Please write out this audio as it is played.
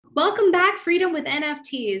Welcome back, Freedom with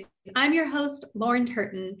NFTs. I'm your host, Lauren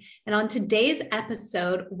Turton. And on today's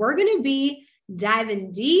episode, we're going to be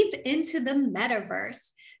diving deep into the metaverse.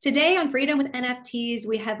 Today on Freedom with NFTs,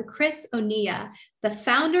 we have Chris Onilla, the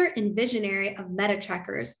founder and visionary of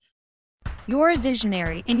MetaTrackers. You're a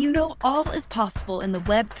visionary and you know all is possible in the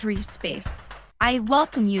Web3 space. I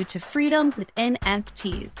welcome you to Freedom with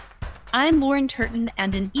NFTs. I'm Lauren Turton,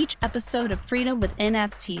 and in each episode of Freedom with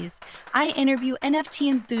NFTs, I interview NFT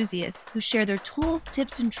enthusiasts who share their tools,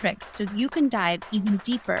 tips, and tricks so you can dive even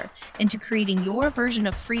deeper into creating your version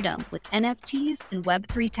of freedom with NFTs and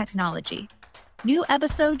Web3 technology. New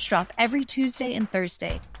episodes drop every Tuesday and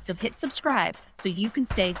Thursday, so hit subscribe so you can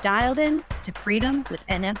stay dialed in to Freedom with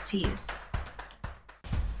NFTs.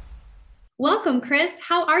 Welcome, Chris.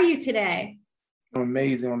 How are you today?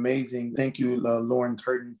 Amazing. Thank you, Lauren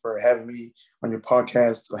Turton, for having me on your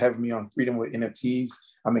podcast, for having me on Freedom with NFTs.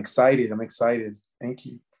 I'm excited. Thank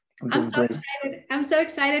you. I'm so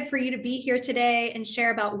excited for you to be here today and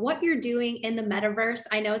share about what you're doing in the metaverse.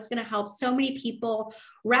 I know it's going to help so many people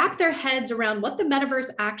wrap their heads around what the metaverse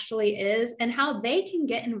actually is and how they can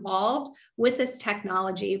get involved with this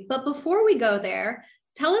technology. But before we go there,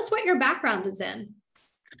 tell us what your background is in.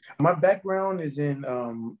 My background is in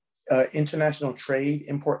international trade,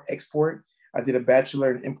 import-export. I did a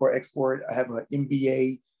bachelor in import-export. I have an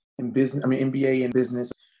MBA in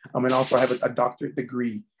business. And also I have a doctorate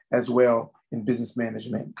degree as well in business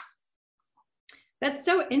management. That's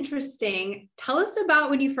so interesting. Tell us about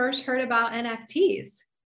when you first heard about NFTs.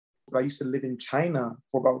 I used to live in China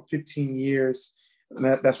for about 15 years. And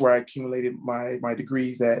that's where I accumulated my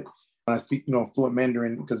degrees at. I speak, fluent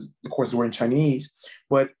Mandarin because the courses were in Chinese.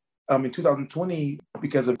 But in 2020,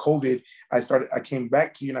 because of COVID, I came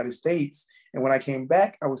back to the United States. And when I came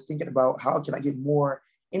back, I was thinking about how can I get more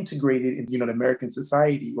integrated in, the American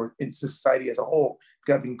society or in society as a whole,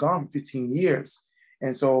 because I've been gone for 15 years.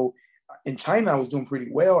 And so in China, I was doing pretty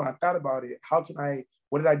well. And I thought about it.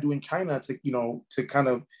 What did I do in China to kind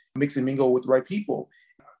of mix and mingle with the right people?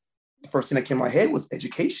 The first thing that came to my head was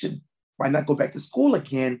education. Why not go back to school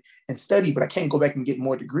again and study? But I can't go back and get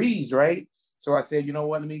more degrees, right? So I said, you know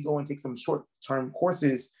what, let me go and take some short-term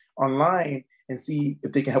courses online and see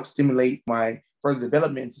if they can help stimulate my further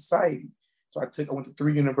development in society. So I went to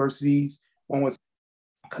 3 universities. One was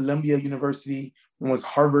Columbia University, one was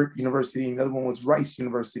Harvard University, and the other one was Rice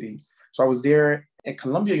University. So I was there at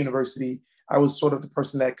Columbia University. I was sort of the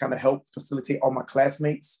person that kind of helped facilitate all my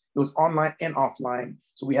classmates. It was online and offline.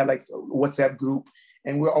 So we had like a WhatsApp group,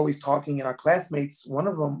 and we're always talking. And our classmates, one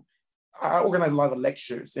of them, I organized a lot of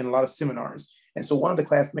lectures and a lot of seminars. And so one of the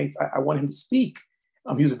classmates, I wanted him to speak.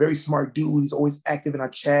 He was a very smart dude. He's always active in our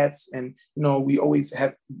chats. And, we always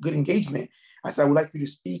have good engagement. I said, I would like you to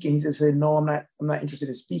speak. And he just said, no, I'm not interested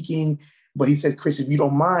in speaking. But he said, Chris, if you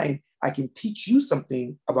don't mind, I can teach you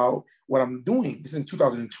something about what I'm doing. This is in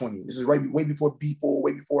 2020. This is way before Beeple,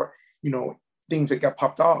 way before, things that got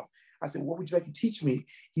popped off. I said, what would you like to teach me?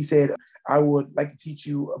 He said, I would like to teach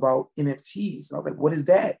you about NFTs. And I was like, what is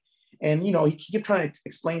that? And, he kept trying to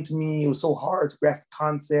explain to me. It was so hard to grasp the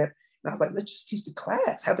concept. And I was like, let's just teach the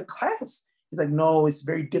class, have the class. He's like, no, it's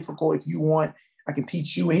very difficult. If you want, I can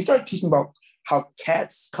teach you. And he started teaching about how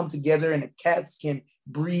cats come together and the cats can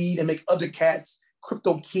breed and make other cats,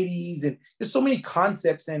 crypto kitties. And there's so many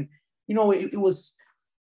concepts. And, it was,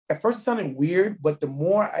 at first it sounded weird, but the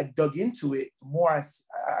more I dug into it, the more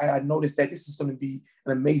I noticed that this is going to be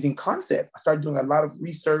an amazing concept. I started doing a lot of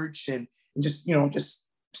research and just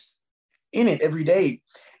in it every day.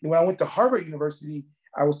 And when I went to Harvard University,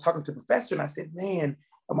 I was talking to a professor and I said, man,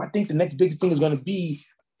 I think the next biggest thing is going to be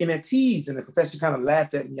NFTs. And the professor kind of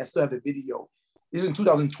laughed at me. I still have the video. This is in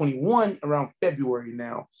 2021, around February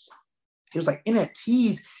now. He was like,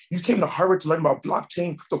 NFTs? You came to Harvard to learn about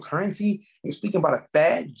blockchain, cryptocurrency, and you're speaking about a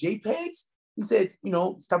fad, JPEGs? He said,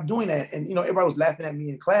 stop doing that. And, everybody was laughing at me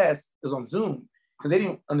in class. It was on Zoom because they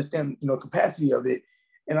didn't understand, the capacity of it.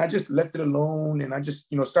 And I just left it alone. And I just,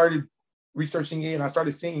 started researching it. And I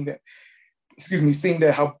started seeing that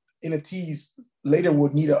how NFTs later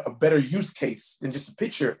would need a better use case than just a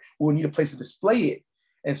picture. We would need a place to display it.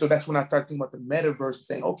 And so that's when I started thinking about the metaverse,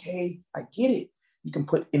 saying, okay, I get it. You can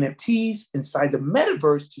put NFTs inside the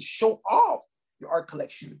metaverse to show off your art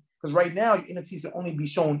collection. Because right now, your NFTs can only be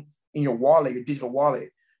shown in your wallet, your digital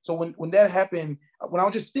wallet. So when that happened, when I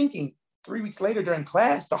was just thinking, 3 weeks later during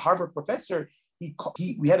class, the Harvard professor,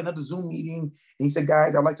 we had another Zoom meeting, and he said,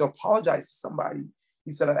 guys, I'd like to apologize to somebody.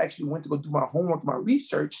 He said, I actually went to go do my homework, my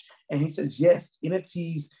research. And he says, yes,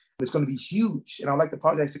 NFTs is going to be huge. And I'd like to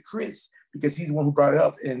apologize to Chris because he's the one who brought it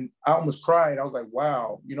up. And I almost cried. I was like,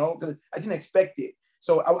 wow, because I didn't expect it.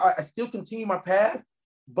 So I still continue my path,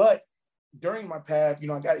 But during my path,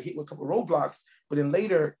 I got hit with a couple of roadblocks, but then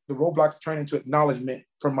later the roadblocks turned into acknowledgement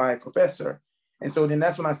from my professor. And so then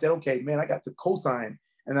that's when I said, okay, man, I got the cosign.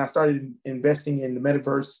 And I started investing in the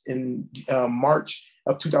metaverse in March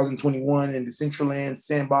of 2021 in Decentraland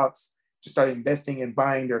Sandbox. Just started investing and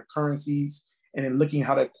buying their currencies and then looking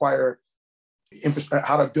how to acquire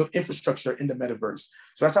how to build infrastructure in the metaverse.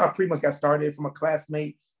 So that's how I pretty much got started, from a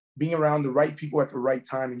classmate, being around the right people at the right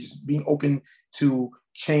time and just being open to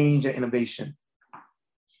change and innovation.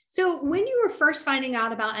 So when you were first finding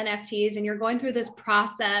out about NFTs and you're going through this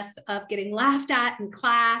process of getting laughed at in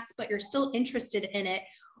class, but you're still interested in it,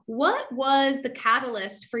 what was the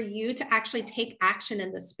catalyst for you to actually take action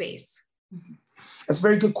in this space? That's a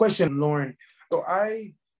very good question, Lauren. So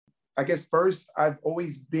I guess first, I've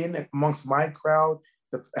always been amongst my crowd,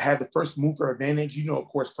 had the first mover advantage, of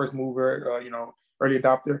course, first mover, early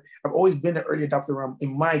adopter. I've always been an early adopter around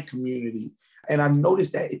in my community. And I've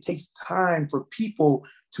noticed that it takes time for people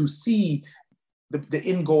to see the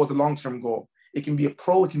end goal, the long-term goal. It can be a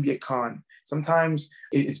pro, it can be a con. Sometimes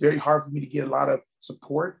it's very hard for me to get a lot of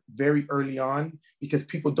support very early on because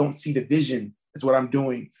people don't see the vision is what I'm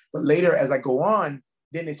doing. But later, as I go on,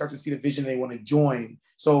 then they start to see the vision and they want to join.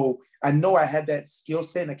 So I know I had that skill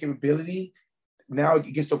set and that capability. Now it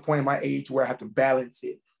gets to a point in my age where I have to balance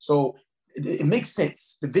it. So it makes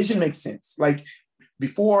sense. The vision makes sense. Like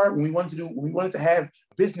before, when we wanted to have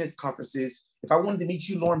business conferences, if I wanted to meet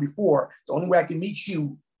you, Lauren, before, the only way I could meet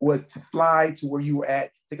you was to fly to where you were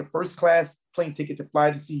at, take a first class plane ticket to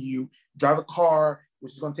fly to see you, drive a car,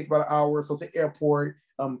 which is going to take about an hour, so to the airport,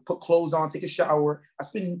 put clothes on, take a shower. I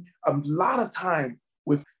spend a lot of time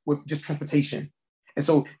with just transportation. And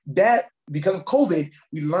so that, because of COVID,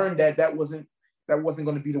 we learned that wasn't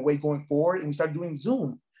going to be the way going forward. And we started doing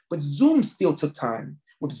Zoom. But Zoom still took time.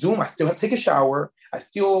 With Zoom, I still have to take a shower.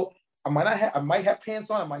 I might have pants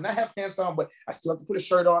on, I might not have pants on, but I still have to put a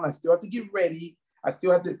shirt on. I still have to get ready. I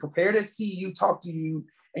still have to prepare to see you, talk to you,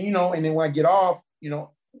 and and then when I get off,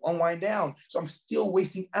 unwind down. So I'm still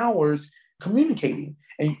wasting hours communicating.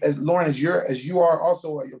 And as Lauren, as you are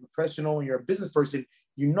also a professional and you're a business person,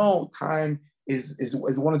 time is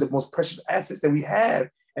one of the most precious assets that we have,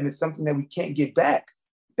 and it's something that we can't get back.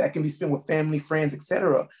 That can be spent with family, friends,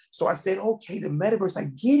 etc. So I said, okay, the metaverse, I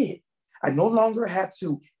get it. I no longer have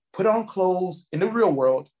to put on clothes in the real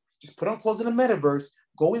world, just put on clothes in the metaverse,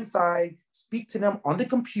 go inside, speak to them on the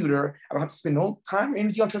computer. I don't have to spend no time or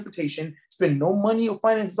energy on transportation, spend no money or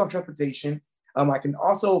finances on transportation. I can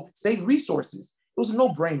also save resources. It was a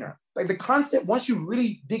no-brainer. Like the concept, once you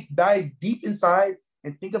really dive deep inside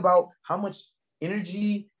and think about how much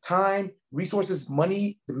energy, time, resources,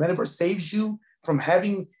 money the metaverse saves you from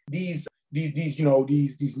having these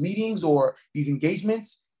meetings or these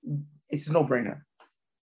engagements, it's a no-brainer.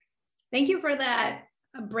 Thank you for that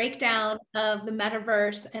breakdown of the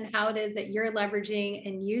metaverse and how it is that you're leveraging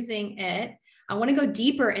and using it. I want to go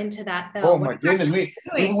deeper into that, though. Oh my goodness,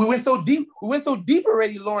 we went so deep. We went so deep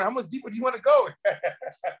already, Lauren. How much deeper do you want to go?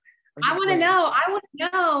 I want to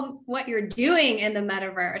know what you're doing in the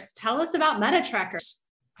metaverse. Tell us about MetaTrekkers.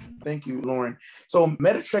 Thank you, Lauren. So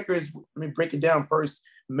MetaTrekkers, let me break it down first.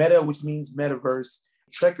 Meta, which means metaverse.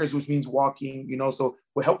 Trekkers, which means walking, so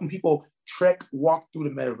we're helping people walk through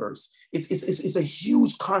the metaverse. It's a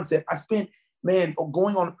huge concept. I spent,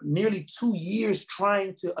 going on nearly 2 years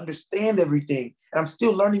trying to understand everything. And I'm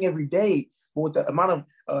still learning every day. But with the amount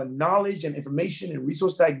of knowledge and information and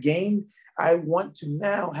resources I gained, I want to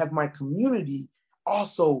now have my community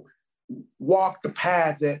also walk the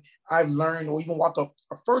path that I've learned, or even walk a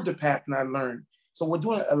further path than I learned. So we're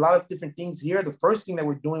doing a lot of different things here. The first thing that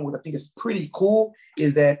we're doing, which I think is pretty cool,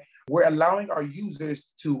 is that we're allowing our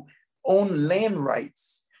users to own land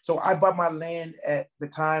rights. So I bought my land at the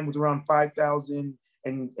time was around 5,000,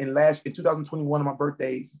 and in 2021 on my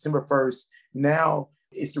birthday, September 1st. Now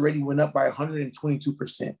it's already went up by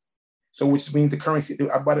 122%. So which means the currency,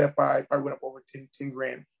 I bought it at 5, probably went up over 10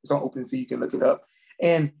 grand. It's on OpenSea, you can look it up.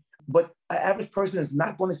 But an average person is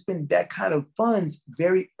not going to spend that kind of funds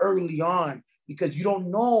very early on, because you don't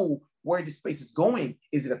know where the space is going.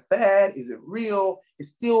 Is it a fad? Is it real? It's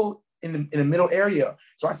still in the middle area.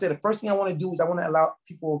 So I said, the first thing I want to do is I want to allow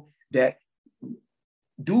people that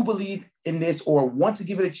do believe in this or want to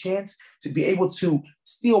give it a chance to be able to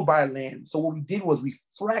still buy land. So what we did was we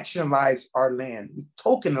fractionalized our land. We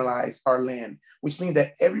tokenized our land, which means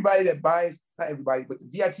that everybody that buys, not everybody, but the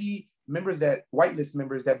VIP members, that whitelist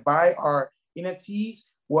members that buy our NFTs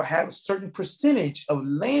will have a certain percentage of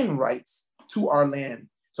land rights to our land.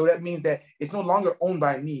 So that means that it's no longer owned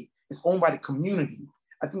by me, it's owned by the community.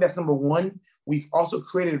 I think that's number one. We've also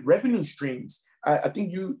created revenue streams I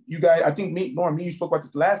think you guys, I think Lauren, you spoke about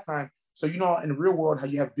this last time. So, in the real world, how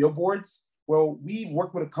you have billboards. Well, we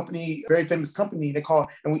work with a company, very famous company. They call,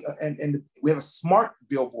 and we have a smart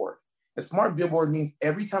billboard. A smart billboard means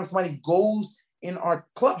every time somebody goes in our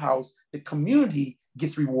clubhouse, the community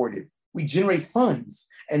gets rewarded. We generate funds,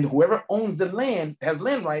 and whoever owns the land, has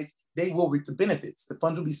land rights, they will reap the benefits. The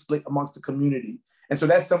funds will be split amongst the community. And so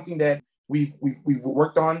that's something that we've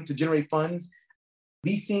worked on to generate funds,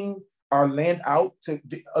 leasing our land out to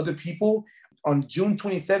other people. On June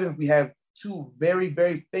 27th, we have two very,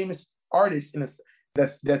 very famous artists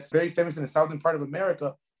that's very famous in the southern part of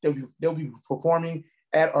America. They'll be performing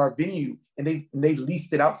at our venue, and they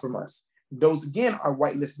leased it out from us. Those, again, are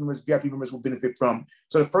whitelist members, VIP members will benefit from.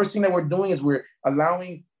 So the first thing that we're doing is we're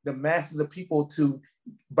allowing the masses of people to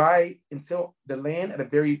buy until the land at a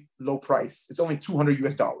very low price. It's only $200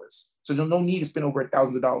 US. So there's no need to spend over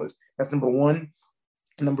 $1,000. That's number one.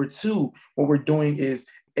 Number two, what we're doing is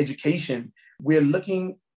education. We're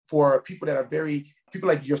looking for people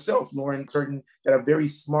like yourself, Lauren Turton, that are very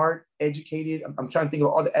smart, educated. I'm trying to think of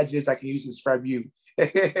all the adjectives I can use to describe you.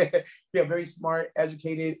 We are very smart,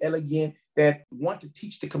 educated, elegant, that want to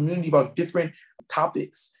teach the community about different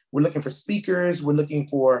topics. We're looking for speakers. We're looking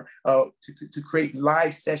for to create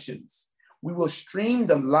live sessions. We will stream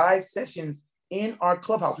the live sessions in our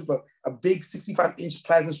clubhouse. We have a big 65-inch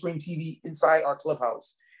plasma screen TV inside our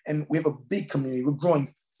clubhouse. And we have a big community. We're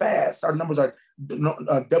growing fast. Our numbers are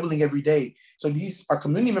doubling every day. So our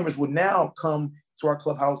community members will now come to our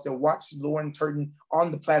clubhouse. They'll watch Lauren Turton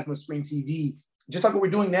on the plasma screen TV. Just like what we're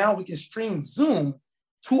doing now, we can stream Zoom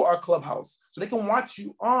to our clubhouse. So they can watch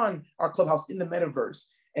you on our clubhouse in the metaverse,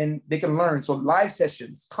 and they can learn. So live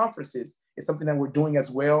sessions, conferences is something that we're doing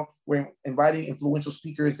as well. We're inviting influential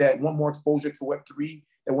speakers that want more exposure to Web3,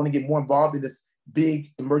 that want to get more involved in this big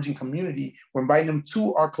emerging community. We're inviting them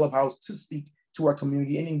to our clubhouse to speak to our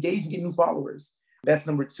community and engage and get new followers. That's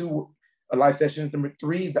number two, a live session. Number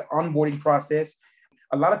three, the onboarding process.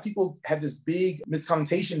 A lot of people have this big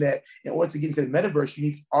misconnotation that in order to get into the metaverse, you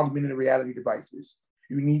need augmented reality devices.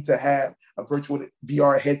 You need to have a virtual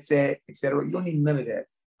VR headset, et cetera. You don't need none of that.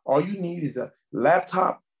 All you need is a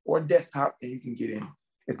laptop or a desktop and you can get in.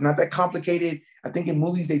 It's not that complicated. I think in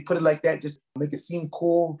movies, they put it like that just to make it seem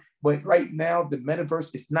cool. But right now, the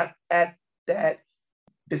metaverse is not at that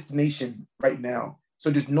destination right now. So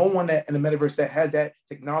there's no one that in the metaverse that has that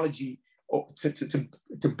technology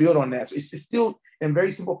to build on that. So it's still in a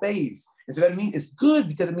very simple phase. And so that means it's good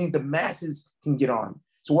because it means the masses can get on.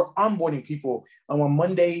 So we're onboarding people. On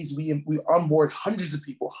Mondays, we onboard hundreds of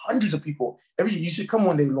people. You should come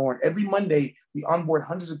one day, Lauren. Every Monday, we onboard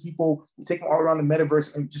hundreds of people. We take them all around the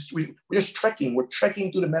metaverse and we're just trekking. We're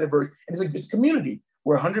trekking through the metaverse. And it's a community.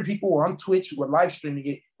 We're 100 people. We're on Twitch. We're live streaming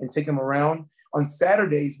it and taking them around. On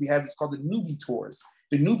Saturdays, we have, it's called the newbie tours.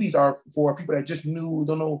 The newbies are for people that just don't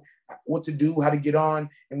know what to do, how to get on.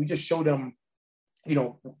 And we just show them,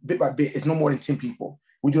 bit by bit. It's no more than 10 people.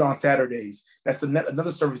 We do it on Saturdays. That's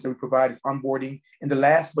another service that we provide is onboarding. And the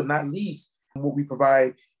last but not least, what we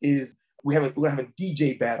provide is we're going to have a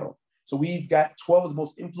DJ battle. So we've got 12 of the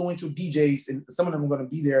most influential DJs, and some of them are going to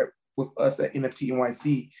be there with us at NFT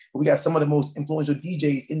NYC. But we got some of the most influential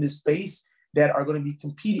DJs in this space that are going to be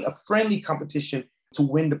competing, a friendly competition to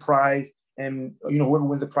win the prize. And whoever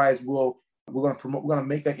wins the prize we're going to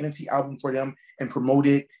make an NFT album for them and promote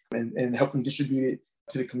it and help them distribute it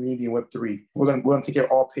to the community in Web3. We're going to take care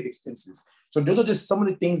of all paid expenses. So those are just some of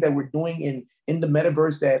the things that we're doing in the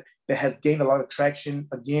metaverse that has gained a lot of traction.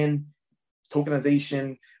 Again,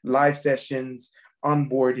 tokenization, live sessions,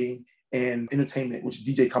 onboarding, and entertainment, which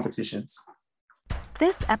DJ competitions.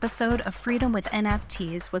 This episode of Freedom with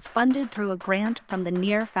NFTs was funded through a grant from the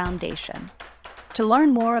Near Foundation. To learn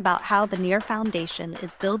more about how the Near Foundation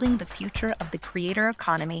is building the future of the creator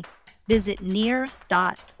economy, visit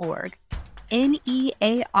near.org.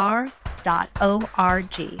 NEAR.org.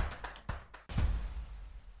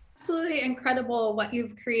 Absolutely incredible what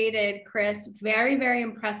you've created, Chris. Very, very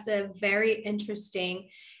impressive, very interesting.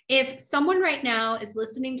 If someone right now is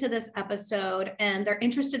listening to this episode and they're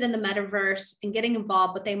interested in the metaverse and getting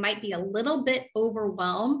involved, but they might be a little bit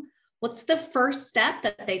overwhelmed, what's the first step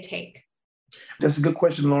that they take? That's a good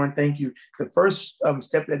question, Lauren. Thank you. The first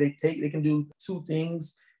step that they take, they can do two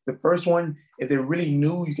things. The first one, if they're really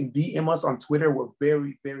new, you can DM us on Twitter. We're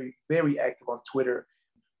very, very, very active on Twitter.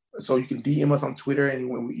 So you can DM us on Twitter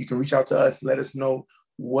and you can reach out to us, let us know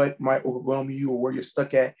what might overwhelm you or where you're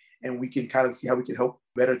stuck at, and we can kind of see how we can help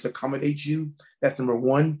better to accommodate you. That's number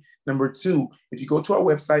one. Number two, if you go to our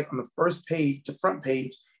website, on the first page, the front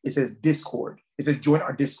page, it says Discord. It says join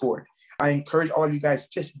our Discord. I encourage all of you guys,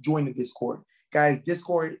 just join the Discord. Guys,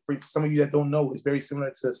 Discord, for some of you that don't know, is very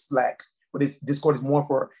similar to Slack, but Discord is more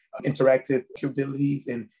for interactive capabilities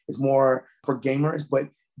and it's more for gamers. But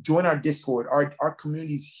join our Discord. Our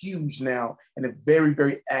community is huge now and it's very,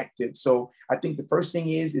 very active. So I think the first thing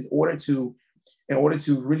is in order to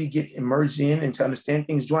really get immersed in and to understand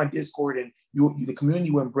things, join our Discord and the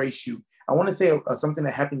community will embrace you. I want to say something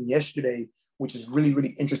that happened yesterday, which is really,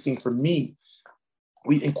 really interesting for me.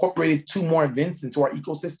 We incorporated 2 more events into our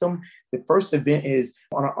ecosystem. The first event is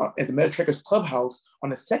at the MetaTrackers Clubhouse. On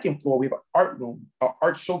the second floor, we have an art room, an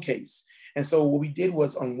art showcase. And so what we did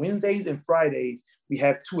was on Wednesdays and Fridays, we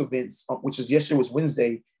have 2 events, which is yesterday was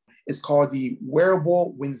Wednesday. It's called the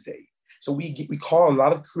Wearable Wednesday. So we call a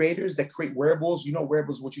lot of creators that create wearables. You know,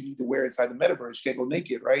 wearables is what you need to wear inside the metaverse. You can't go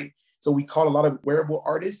naked, right? So we call a lot of wearable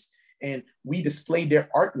artists and we display their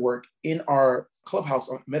artwork in our clubhouse,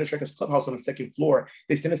 on MetaTrackers Clubhouse on the second floor.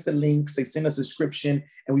 They send us the links, they send us a description,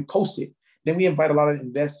 and we post it. Then we invite a lot of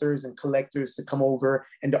investors and collectors to come over,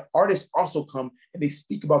 and the artists also come and they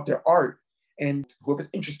speak about their art. And whoever's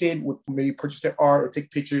interested would maybe purchase their art or take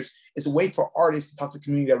pictures. It's a way for artists to talk to the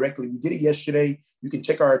community directly. We did it yesterday. You can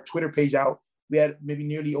check our Twitter page out. We had maybe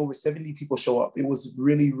nearly over 70 people show up. It was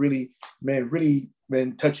really, really, really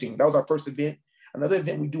touching. That was our first event. Another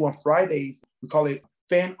event we do on Fridays, we call it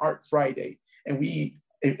Fan Art Friday. And we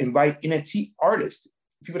invite NFT artists,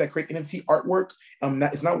 people that create NFT artwork.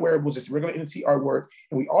 It's not wearables, it's regular NFT artwork.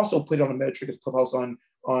 And we also put it on the MetaTrackers Clubhouse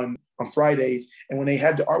on Fridays. And when they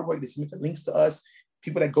have the artwork, they submit the links to us.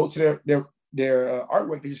 People that go to their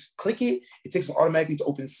artwork, they just click it. It takes them automatically to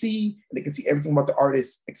OpenSea, and they can see everything about the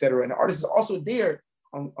artist, et cetera. And the artist is also there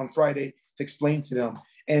on Friday to explain to them.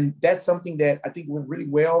 And that's something that I think went really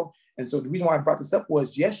well. And so the reason why I brought this up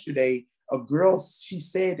was yesterday, a girl, she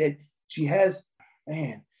said that she has,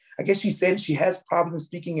 she said she has problems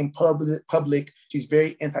speaking in public. She's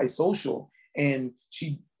very antisocial. And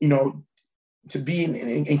she, to be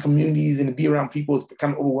in communities and to be around people is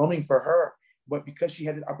kind of overwhelming for her. But because she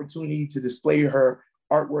had the opportunity to display her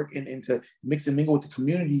artwork and to mix and mingle with the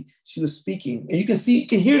community, she was speaking. And you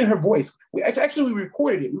can hear it in her voice. We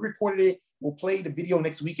recorded it. We'll play the video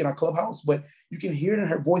next week in our clubhouse, but you can hear it in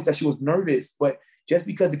her voice that she was nervous. But just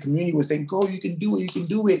because the community was saying, go, you can do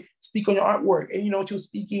it, speak on your artwork. And she was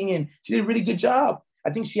speaking and she did a really good job. I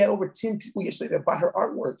think she had over 10 people yesterday that bought her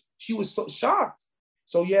artwork. She was so shocked.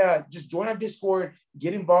 So yeah, just join our Discord,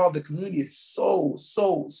 get involved. The community is so,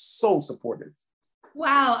 so, so supportive.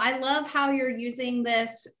 Wow, I love how you're using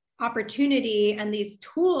this opportunity and these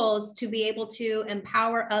tools to be able to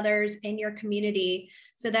empower others in your community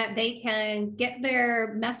so that they can get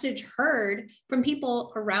their message heard from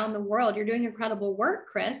people around the world. You're doing incredible work,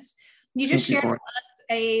 Chris. You just shared with us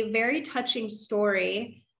a very touching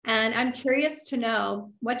story, and I'm curious to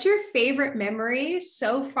know, what's your favorite memory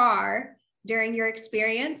so far during your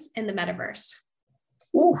experience in the metaverse?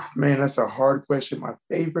 Oh man, that's a hard question. My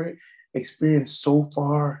favorite experience so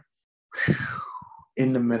far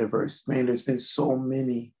in the metaverse, man, there's been so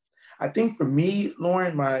many. I think for me,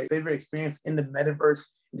 Lauren, my favorite experience in the metaverse,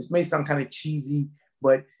 this may sound kind of cheesy,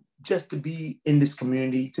 but just to be in this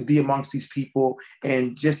community, to be amongst these people,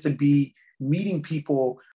 and just to be meeting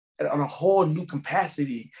people on a whole new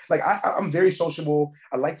capacity. Like I'm very sociable.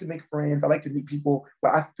 I like to make friends. I like to meet people,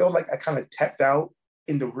 but I felt like I kind of tapped out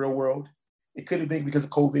in the real world. It could have been because of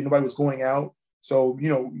COVID. Nobody was going out. So,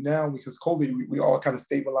 now because of COVID, we all kind of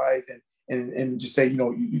stabilized and just say,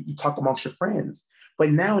 you talk amongst your friends.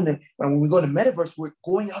 But now when we go to metaverse, we're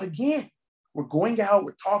going out again. We're going out,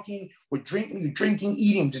 we're talking, we're drinking,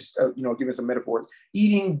 eating, just, giving some metaphors,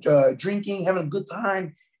 eating, drinking, having a good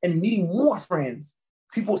time, and meeting more friends.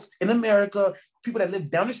 People in America, people that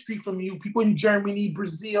live down the street from you, people in Germany,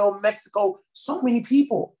 Brazil, Mexico, so many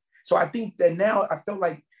people. So I think that now I feel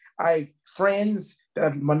like my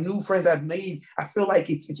new friends I've made, I feel like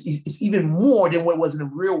it's even more than what it was in the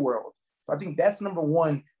real world. So I think that's number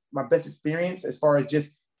one, my best experience as far as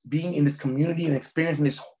just being in this community and experiencing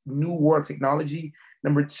this new world technology.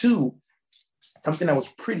 Number two, something that was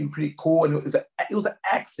pretty cool, and it was an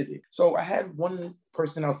accident. So I had one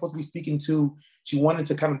person I was supposed to be speaking to. She wanted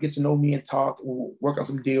to kind of get to know me and talk, work on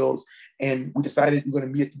some deals, and we decided we're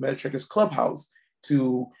going to meet at the MetaTrackers Clubhouse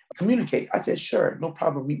to communicate. I said, sure, no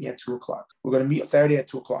problem, meet me at 2:00. We're going to meet Saturday at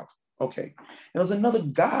 2:00. Okay. And there was another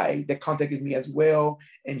guy that contacted me as well,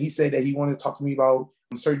 and he said that he wanted to talk to me about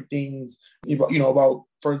certain things, about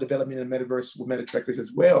further development in the metaverse with MetaTrackers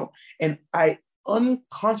as well. And I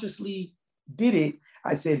unconsciously did it.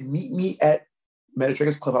 I said, meet me at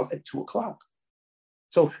MetaTrackers Clubhouse at 2:00.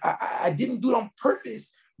 So I didn't do it on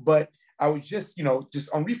purpose, but I was just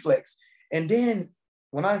on reflex. And then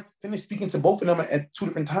when I finished speaking to both of them at 2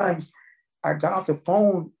 different times, I got off the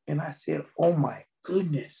phone and I said, oh my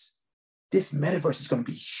goodness, this metaverse is going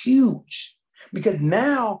to be huge. Because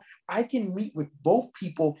now I can meet with both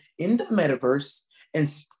people in the metaverse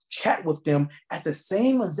and chat with them at the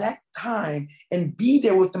same exact time and be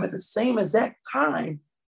there with them at the same exact time.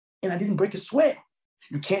 And I didn't break a sweat.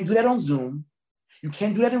 You can't do that on Zoom. You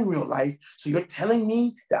can't do that in real life. So you're telling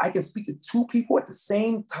me that I can speak to two people at the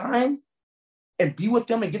same time and be with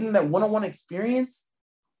them and give them that one-on-one experience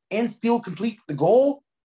and still complete the goal?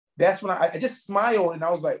 That's when I just smiled and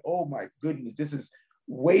I was like, oh my goodness, this is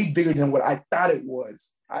way bigger than what I thought it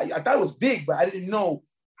was. I thought it was big, but I didn't know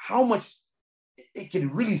how much it can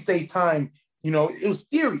really save time. You know, it was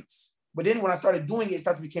theories, but then when I started doing it, it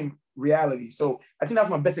started to become reality. So I think that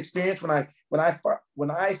was my best experience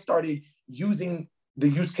when I started using the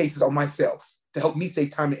use cases on myself to help me save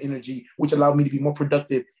time and energy, which allowed me to be more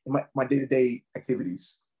productive in my day-to-day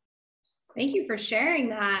activities. Thank you for sharing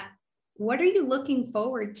that. What are you looking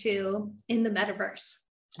forward to in the metaverse?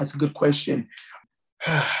 That's a good question.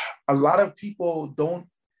 A lot of people don't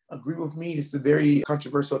agree with me. This is a very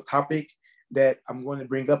controversial topic that I'm going to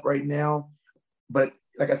bring up right now. But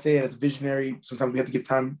like I said, as a visionary, sometimes we have to give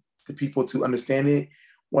time to people to understand it.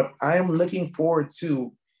 What I am looking forward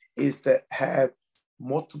to is to have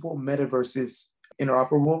multiple metaverses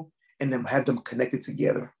interoperable and then have them connected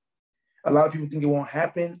together. A lot of people think it won't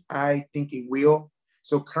happen. I think it will.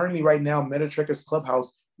 So currently right now, MetaTrekkers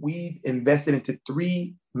Clubhouse, we've invested into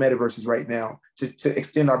 3 metaverses right now to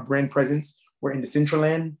extend our brand presence. We're in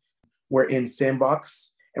Decentraland, we're in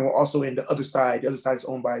Sandbox, and we're also in the other side. The other side is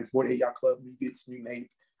owned by Bored Ape Yacht Club, Meebits, Mutant Ape,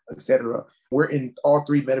 etc. We're in all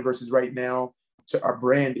 3 metaverses right now. So our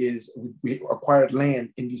brand is, we acquired land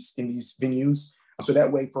in these venues. So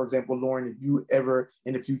that way, for example, Lauren, if you ever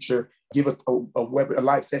in the future give a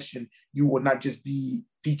live session, you will not just be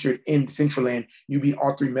featured in Decentraland, you'll be in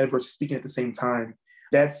all 3 metaverses speaking at the same time.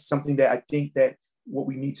 That's something that I think that what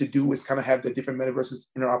we need to do is kind of have the different metaverses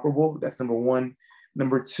interoperable. That's number 1.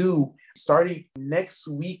 Number 2, starting next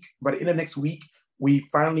week, by the end of next week, we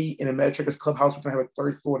finally, in the MetaTrekkers Clubhouse, we're gonna have a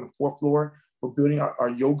 3rd floor and a 4th floor. We're building our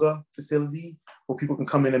yoga facility where people can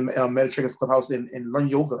come in and MetaTrekkers Clubhouse and learn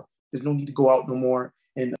yoga. There's no need to go out no more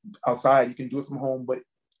and outside. You can do it from home, but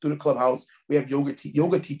through the Clubhouse, we have yoga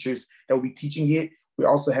teachers that will be teaching it. We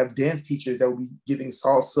also have dance teachers that will be giving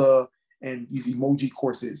salsa and these emoji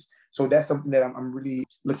courses. So that's something that I'm really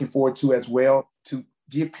looking forward to as well, to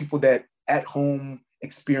give people that at-home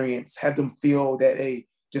experience, have them feel that, hey,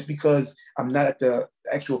 just because I'm not at the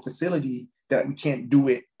actual facility, that we can't do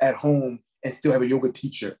it at home and still have a yoga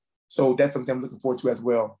teacher. So that's something I'm looking forward to as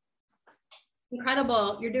well.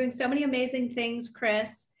 Incredible. You're doing so many amazing things,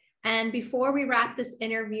 Chris. And before we wrap this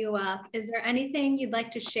interview up, is there anything you'd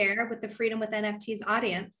like to share with the Freedom with NFTs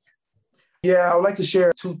audience? Yeah, I would like to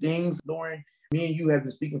share 2 things. Lauren, me and you have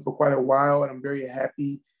been speaking for quite a while, and I'm very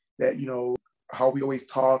happy that, you know, how we always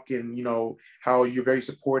talk and, you know, how you're very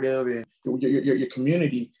supportive and your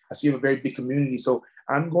community. I see you have a very big community. So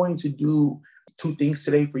I'm going to do 2 things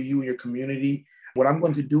today for you and your community. What I'm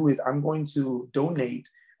going to do is I'm going to donate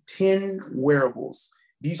 10 wearables.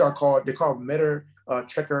 They're called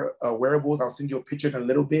MetaTrekker wearables. I'll send you a picture in a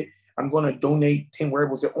little bit. I'm going to donate 10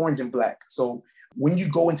 wearables. They're orange and black. So when you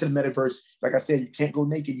go into the metaverse, like I said, you can't go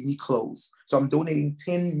naked, you need clothes. So I'm donating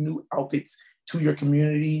 10 new outfits to your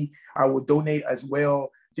community. I will donate as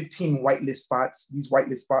well 15 whitelist spots. These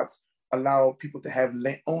whitelist spots allow people to have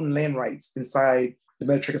own land rights inside the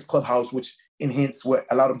MetaTrekkers Clubhouse, which enhance what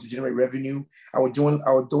allow them to generate revenue. I would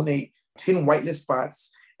donate 10 whitelist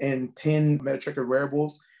spots and 10 MetaTrekker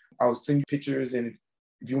wearables. I'll send you pictures, and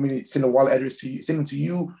if you want me to send a wallet address to you, send them to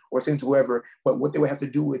you or send them to whoever. But what they would have to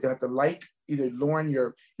do is they have to like either Lauren,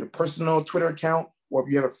 your personal Twitter account, or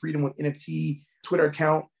if you have a Freedom with NFT Twitter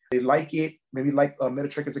account, they like it, maybe like a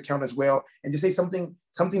MetaTrekkers account as well, and just say something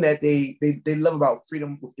that they love about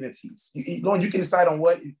Freedom with NFTs. Lauren, you can decide on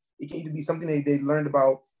what. It can either be something they learned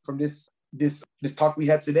about from this talk we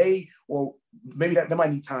had today, or maybe that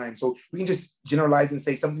might need time. So we can just generalize and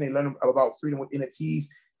say something they learned about Freedom with NFTs,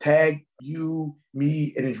 tag you,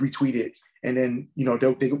 me, and then retweet it. And then, you know,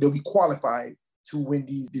 they'll be qualified to win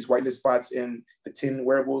these whitelist spots and the 10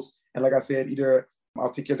 wearables. And like I said, either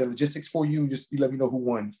I'll take care of the logistics for you, just you let me know who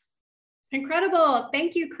won. Incredible.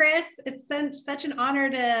 Thank you, Chris. It's such an honor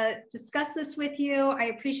to discuss this with you. I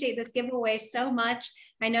appreciate this giveaway so much.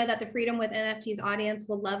 I know that the Freedom with NFTs audience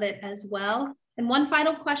will love it as well. And one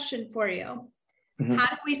final question for you. Mm-hmm. How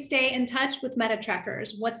do we stay in touch with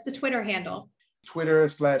MetaTrekkers? What's the Twitter handle?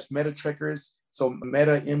 Twitter/MetaTrekkers. So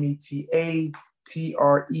Meta,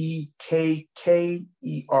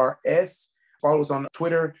 METATREKKERS. Follow us on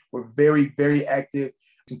Twitter. We're very, very active.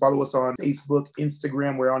 can follow us on Facebook,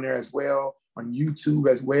 Instagram. We're on there as well, on YouTube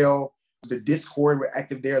as well. The Discord, we're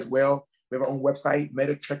active there as well. We have our own website,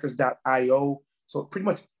 metatrekkers.io. So pretty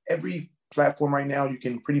much every platform right now you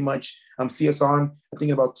can pretty much see us on. I think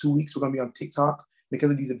in about 2 weeks, we're going to be on TikTok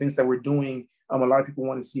because of these events that we're doing. A lot of people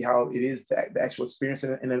want to see how it is, the actual experience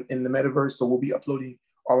in the metaverse. So we'll be uploading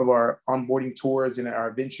all of our onboarding tours and our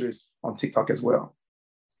adventures on TikTok as well.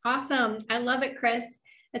 Awesome. I love it, Chris.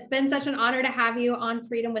 It's been such an honor to have you on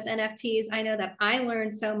Freedom with NFTs. I know that I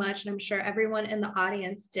learned so much, and I'm sure everyone in the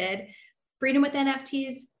audience did. Freedom with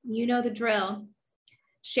NFTs, you know the drill.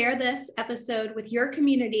 Share this episode with your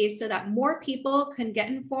community so that more people can get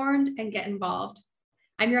informed and get involved.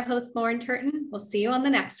 I'm your host, Lauren Turton. We'll see you on the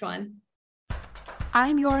next one.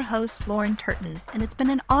 I'm your host, Lauren Turton, and it's been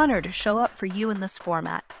an honor to show up for you in this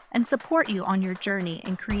format and support you on your journey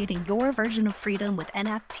in creating your version of freedom with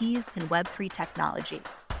NFTs and Web3 technology.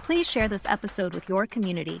 Please share this episode with your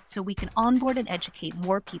community so we can onboard and educate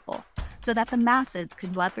more people so that the masses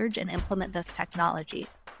can leverage and implement this technology.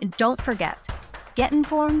 And don't forget, get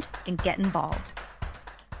informed and get involved.